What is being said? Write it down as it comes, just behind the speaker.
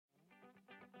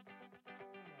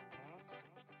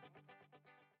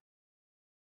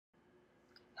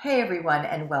Hey everyone,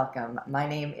 and welcome. My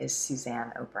name is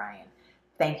Suzanne O'Brien.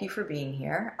 Thank you for being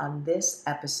here on this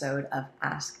episode of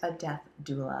Ask a Death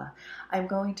Doula. I'm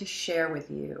going to share with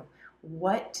you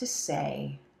what to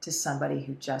say to somebody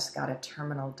who just got a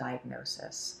terminal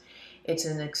diagnosis. It's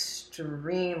an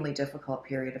extremely difficult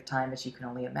period of time, as you can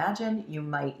only imagine. You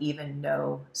might even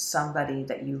know somebody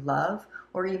that you love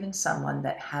or even someone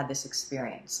that had this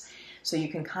experience. So you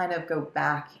can kind of go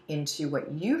back into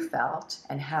what you felt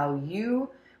and how you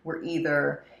were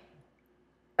either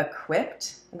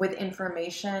equipped with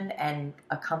information and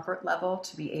a comfort level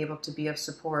to be able to be of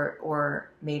support, or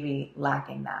maybe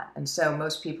lacking that. And so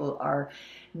most people are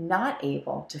not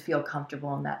able to feel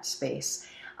comfortable in that space.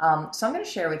 So I'm going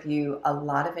to share with you a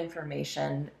lot of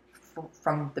information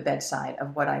from the bedside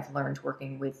of what I've learned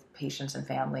working with patients and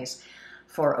families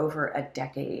for over a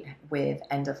decade with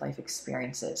end-of-life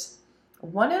experiences.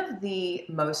 One of the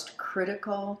most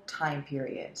critical time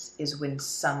periods is when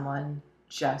someone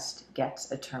just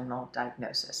gets a terminal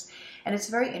diagnosis. And it's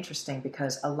very interesting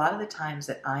because a lot of the times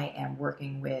that I am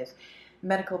working with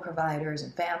medical providers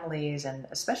and families, and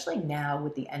especially now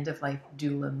with the end-of-life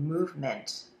doula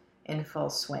movement in full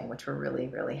swing, which we're really,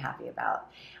 really happy about,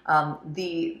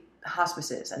 the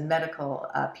hospices and medical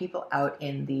people out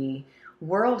in the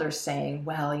world are saying,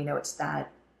 well, it's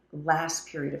that last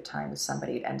period of time with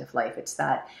somebody at end of life. It's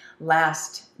that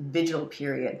last vigil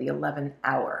period, the 11th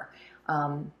hour.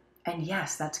 And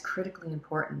yes, that's critically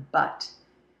important, but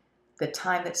the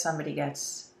time that somebody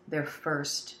gets their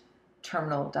first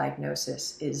terminal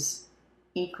diagnosis is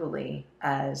equally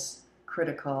as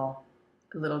critical,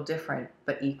 a little different,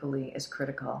 but equally as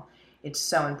critical. It's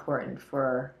so important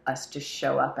for us to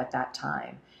show up at that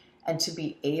time and to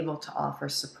be able to offer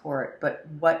support. But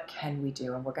what can we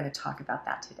do? And we're going to talk about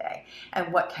that today.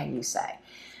 And what can you say?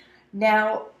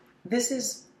 Now, this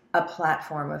is a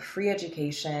platform of free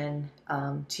education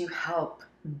to help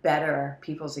better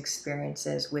people's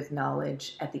experiences with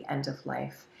knowledge at the end of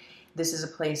life. This is a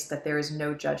place that there is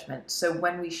no judgment. So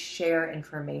when we share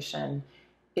information,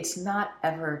 it's not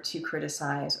ever to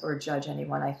criticize or judge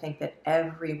anyone. I think that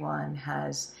everyone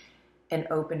has an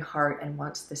open heart and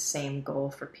wants the same goal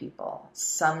for people.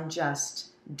 Some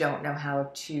just don't know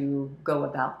how to go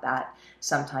about that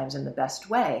sometimes in the best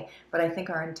way, but I think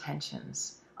our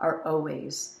intentions are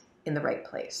always in the right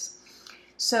place.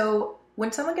 So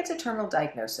when someone gets a terminal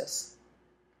diagnosis,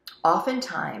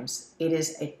 oftentimes it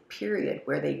is a period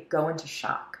where they go into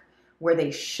shock, where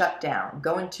they shut down,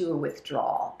 go into a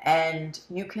withdrawal. And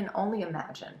you can only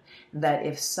imagine that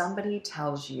if somebody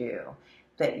tells you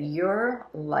that your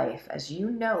life as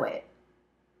you know it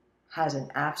has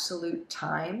an absolute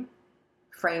time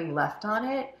frame left on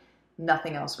it,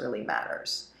 nothing else really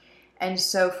matters. And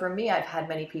so for me, I've had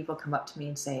many people come up to me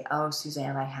and say, oh,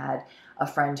 Suzanne, I had a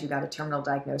friend who got a terminal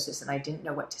diagnosis and I didn't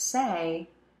know what to say,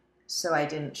 so I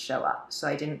didn't show up, so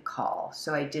I didn't call,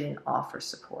 so I didn't offer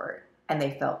support. And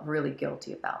they felt really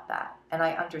guilty about that. And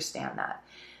I understand that.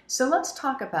 So let's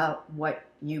talk about what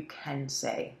you can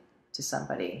say to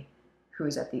somebody who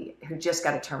just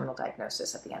got a terminal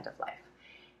diagnosis at the end of life.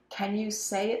 Can you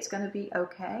say it's going to be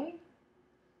okay?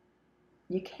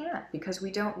 You can't, because we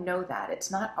don't know that.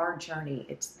 It's not our journey,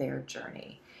 it's their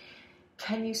journey.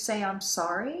 Can you say I'm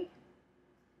sorry?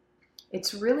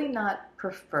 It's really not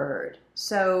preferred.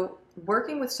 So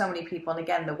working with so many people, and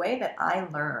again, the way that I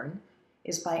learn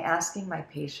is by asking my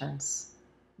patients,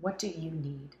 what do you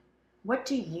need? What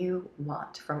do you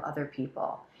want from other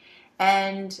people?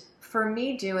 And for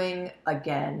me, doing,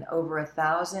 again, over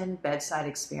 1,000 bedside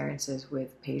experiences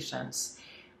with patients,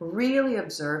 really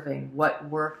observing what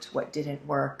worked, what didn't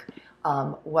work,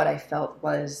 what I felt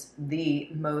was the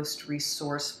most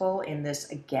resourceful in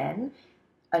this, again,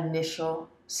 initial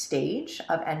stage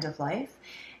of end of life.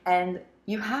 And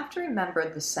you have to remember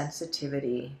the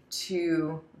sensitivity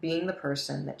to being the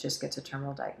person that just gets a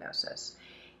terminal diagnosis.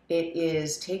 It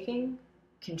is taking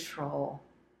control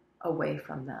away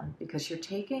from them, because you're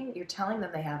telling them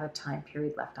they have a time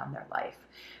period left on their life,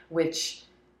 which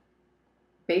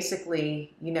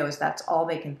basically, is that's all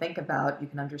they can think about. You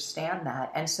can understand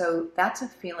that. And so that's a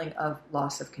feeling of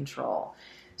loss of control.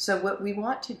 So what we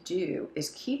want to do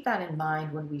is keep that in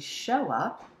mind when we show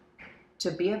up to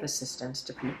be of assistance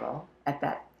to people at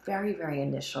that very, very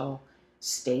initial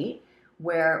state,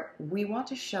 where we want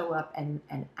to show up and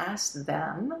ask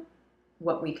them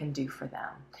what we can do for them.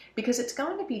 Because it's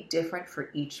going to be different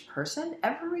for each person.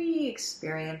 Every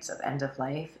experience of end of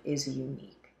life is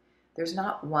unique. There's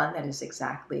not one that is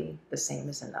exactly the same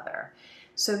as another.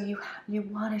 So you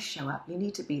want to show up. You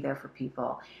need to be there for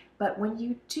people. But when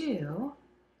you do,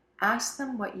 ask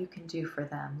them what you can do for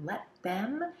them. Let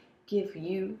them give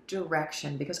you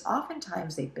direction, because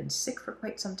oftentimes they've been sick for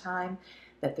quite some time,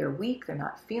 that they're weak, they're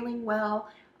not feeling well,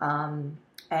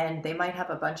 and they might have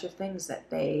a bunch of things that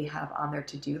they have on their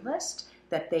to-do list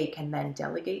that they can then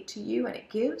delegate to you, and it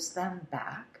gives them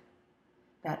back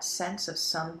that sense of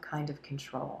some kind of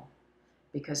control,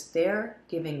 because they're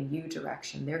giving you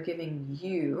direction, they're giving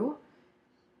you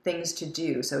things to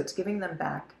do. So it's giving them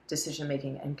back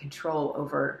decision-making and control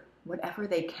over whatever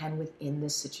they can within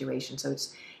this situation. So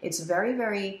it's very,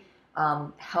 very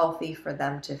healthy for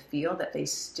them to feel that they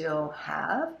still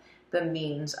have the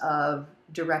means of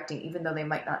directing, even though they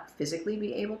might not physically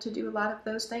be able to do a lot of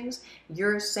those things.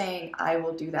 You're saying, I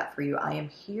will do that for you. I am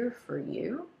here for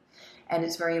you. And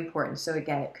it's very important. So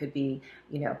again, it could be,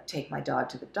 take my dog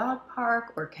to the dog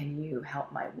park, or can you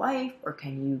help my wife, or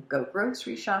can you go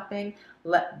grocery shopping?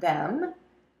 Let them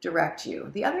direct you.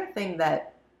 The other thing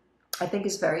that I think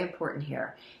is very important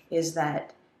here is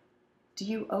that, do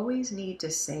you always need to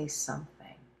say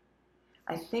something?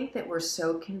 I think that we're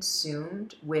so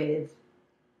consumed with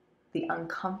the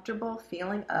uncomfortable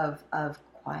feeling of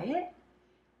quiet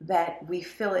that we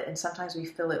fill it, and sometimes we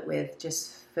fill it with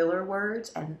just filler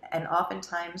words, and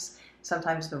oftentimes,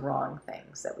 sometimes the wrong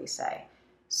things that we say.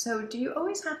 So do you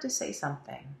always have to say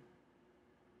something?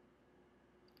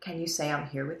 Can you say, I'm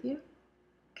here with you?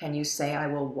 Can you say, I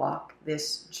will walk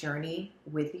this journey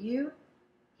with you?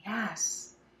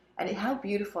 Yes. And how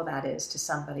beautiful that is to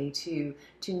somebody to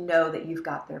know that you've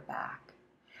got their back.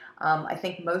 I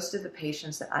think most of the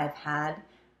patients that I've had,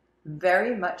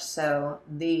 very much so,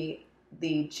 the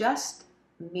just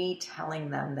me telling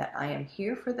them that I am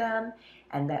here for them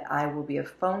and that I will be a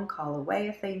phone call away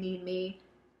if they need me,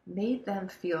 made them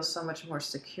feel so much more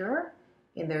secure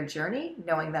in their journey,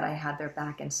 knowing that I had their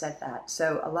back and said that.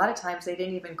 So a lot of times they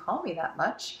didn't even call me that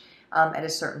much at a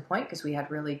certain point, because we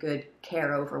had really good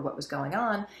care over what was going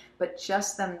on, but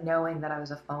just them knowing that I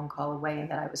was a phone call away and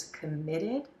that I was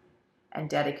committed and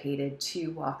dedicated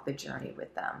to walk the journey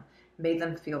with them made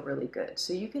them feel really good.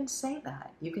 So you can say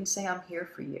that. You can say, I'm here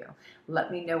for you.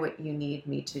 Let me know what you need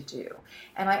me to do.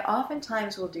 And I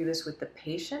oftentimes will do this with the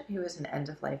patient who is an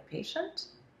end-of-life patient,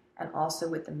 and also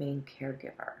with the main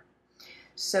caregiver.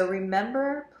 So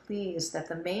remember, please, that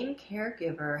the main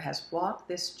caregiver has walked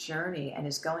this journey and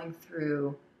is going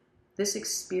through this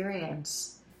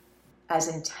experience as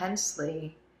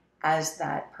intensely as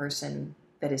that person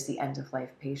that is the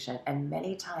end-of-life patient. And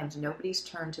many times nobody's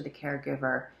turned to the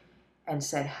caregiver and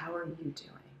said, how are you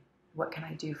doing? What can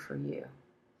I do for you?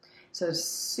 So it's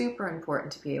super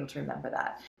important to be able to remember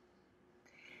that.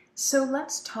 So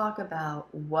let's talk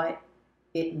about what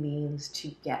it means to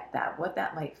get that, what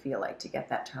that might feel like to get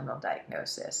that terminal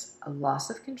diagnosis. A loss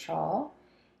of control,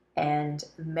 and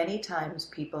many times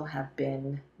people have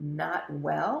been not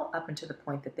well up until the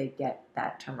point that they get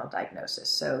that terminal diagnosis.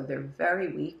 So they're very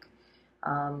weak.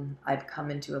 I've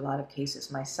come into a lot of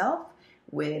cases myself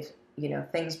with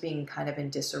things being kind of in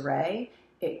disarray,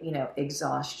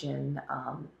 exhaustion,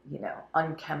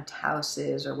 unkempt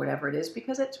houses or whatever it is,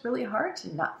 because it's really hard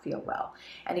to not feel well.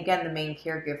 And again, the main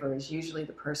caregiver is usually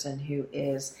the person who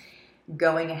is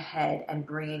going ahead and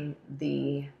bringing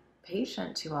the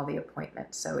patient to all the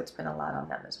appointments. So it's been a lot on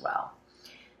them as well.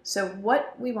 So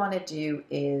what we want to do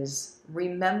is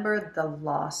remember the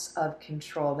loss of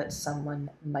control that someone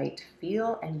might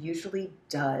feel, and usually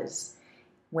does,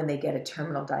 when they get a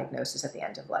terminal diagnosis at the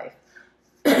end of life.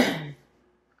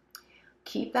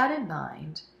 Keep that in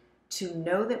mind, to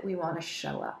know that we want to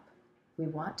show up. We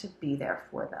want to be there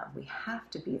for them. We have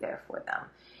to be there for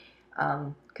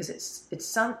them. Because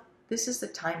this is the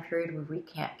time period where we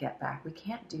can't get back. We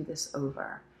can't do this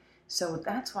over. So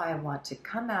that's why I want to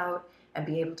come out and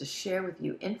be able to share with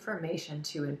you information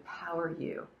to empower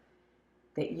you,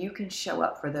 that you can show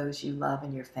up for those you love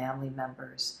and your family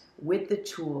members with the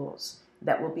tools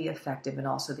that will be effective, and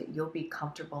also that you'll be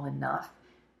comfortable enough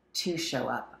to show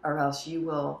up, or else you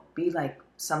will be like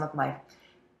some of my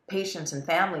patients and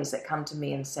families that come to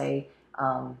me and say,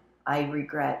 I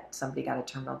regret somebody got a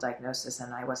terminal diagnosis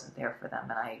and I wasn't there for them,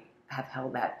 and I have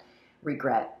held that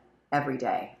regret every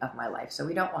day of my life. So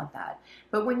we don't want that.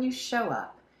 But when you show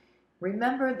up,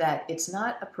 remember that it's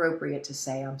not appropriate to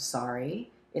say, I'm sorry.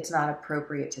 It's not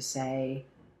appropriate to say,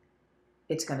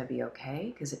 it's going to be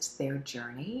okay, because it's their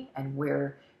journey, and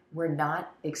we're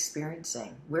not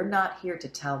experiencing. We're not here to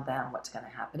tell them what's going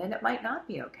to happen, and it might not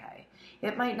be okay.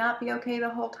 It might not be okay the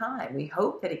whole time. We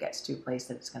hope that it gets to a place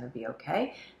that it's going to be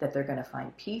okay, that they're going to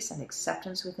find peace and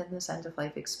acceptance within this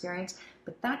end-of-life experience,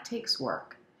 but that takes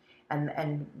work.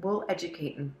 And we'll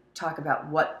educate and talk about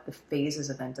what the phases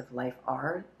of end-of-life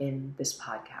are in this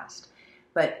podcast.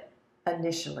 But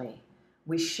initially,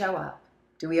 we show up.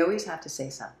 Do we always have to say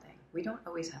something? We don't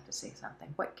always have to say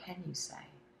something. What can you say?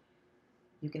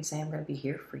 You can say, I'm going to be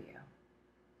here for you.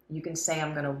 You can say,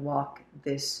 I'm going to walk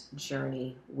this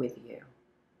journey with you.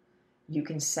 You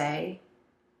can say,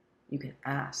 you can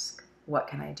ask, what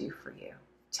can I do for you?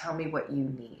 Tell me what you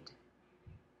need.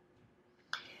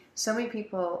 So many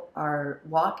people are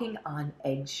walking on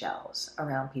eggshells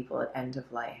around people at end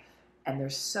of life, and they're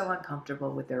so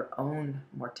uncomfortable with their own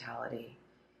mortality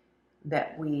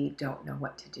that we don't know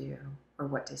what to do or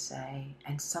what to say.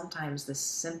 And sometimes the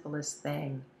simplest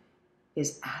thing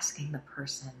is asking the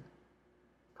person,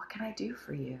 what can I do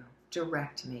for you?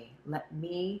 Direct me. Let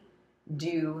me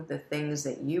do the things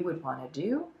that you would want to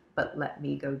do, but let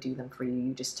me go do them for you.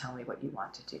 You just tell me what you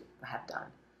want to do, have done.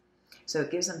 So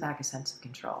it gives them back a sense of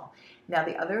control. Now,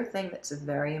 the other thing that's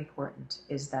very important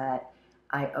is that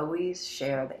I always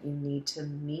share that you need to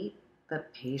meet the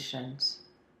patient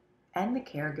and the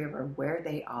caregiver where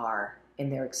they are in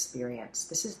their experience.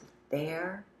 This is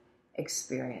their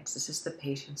experience. This is the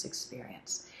patient's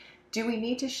experience. Do we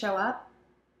need to show up?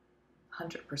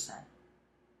 100%.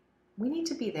 We need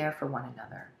to be there for one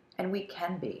another, and we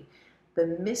can be.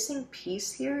 The missing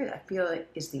piece here, I feel like,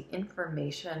 is the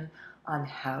information on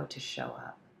how to show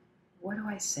up. What do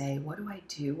I say? What do I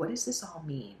do? What does this all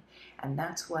mean? And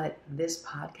that's what this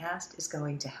podcast is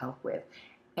going to help with.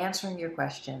 Answering your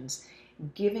questions,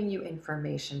 giving you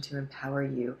information to empower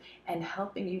you, and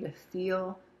helping you to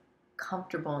feel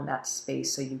comfortable in that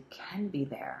space so you can be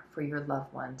there for your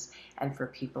loved ones and for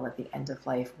people at the end of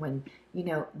life when,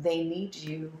 they need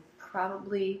you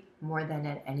probably more than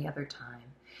at any other time.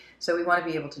 So we want to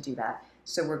be able to do that.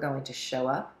 So we're going to show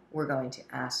up. We're going to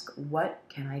ask, what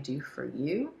can I do for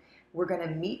you? We're going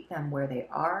to meet them where they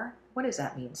are. What does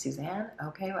that mean, Suzanne?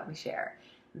 Okay, let me share.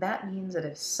 That means that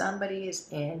if somebody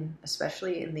is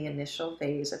especially in the initial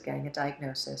phase of getting a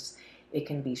diagnosis, it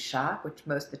can be shock, which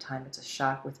most of the time it's a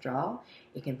shock withdrawal.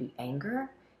 It can be anger.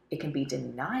 It can be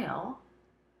denial.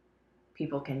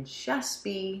 People can just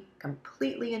be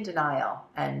completely in denial.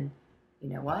 And you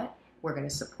know what? We're going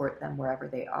to support them wherever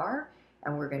they are,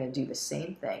 and we're going to do the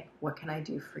same thing. What can I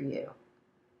do for you?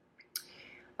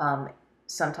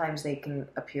 Sometimes they can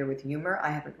appear with humor. I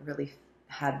haven't really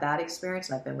had that experience,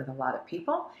 and I've been with a lot of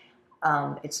people.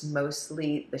 It's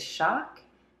mostly the shock,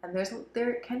 and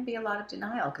there can be a lot of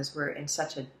denial because we're in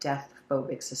such a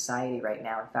death-phobic society right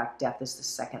now. In fact, death is the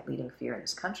second leading fear in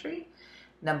this country.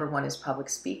 Number one is public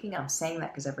speaking. I'm saying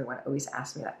that because everyone always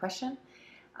asks me that question.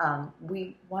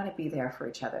 We want to be there for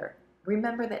each other.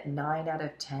 Remember that 9 out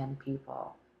of 10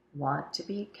 people want to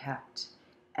be kept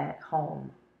at home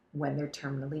when they're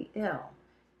terminally ill.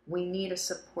 We need a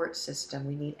support system.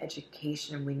 We need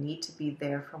education. We need to be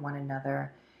there for one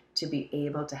another to be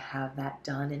able to have that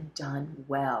done and done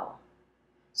well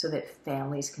so that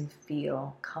families can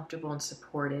feel comfortable and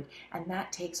supported. And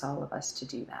that takes all of us to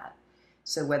do that.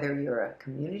 So whether you're a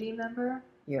community member,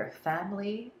 you're a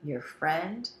family, you're a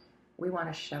friend, we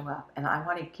want to show up. And I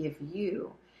want to give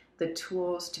you the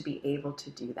tools to be able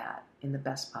to do that in the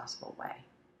best possible way.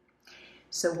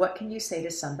 So what can you say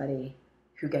to somebody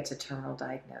who gets a terminal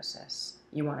diagnosis?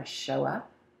 You want to show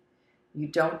up. You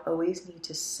don't always need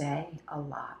to say a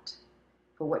lot,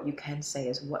 but what you can say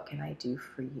is, what can I do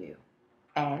for you?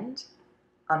 And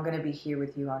I'm going to be here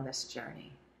with you on this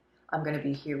journey. I'm going to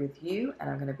be here with you, and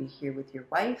I'm going to be here with your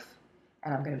wife,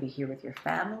 and I'm going to be here with your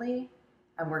family,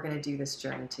 and we're going to do this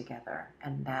journey together.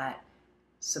 And that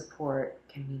support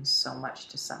can mean so much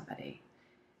to somebody.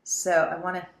 So I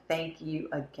want to thank you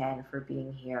again for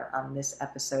being here on this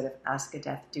episode of Ask a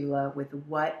Death Doula with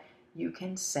what you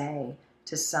can say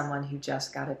to someone who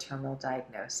just got a terminal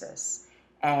diagnosis.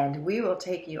 And we will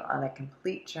take you on a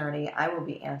complete journey. I will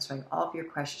be answering all of your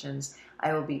questions.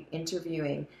 I will be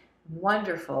interviewing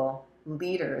wonderful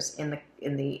leaders in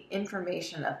the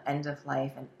information of end of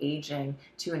life and aging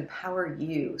to empower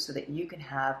you so that you can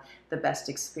have the best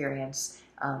experience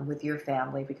with your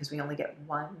family, because we only get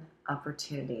one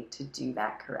opportunity to do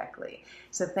that correctly.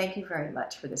 So thank you very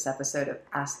much for this episode of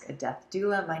Ask a Death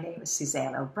Doula. My name is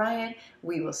Suzanne O'Brien.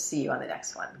 We will see you on the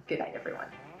next one. Good night, everyone.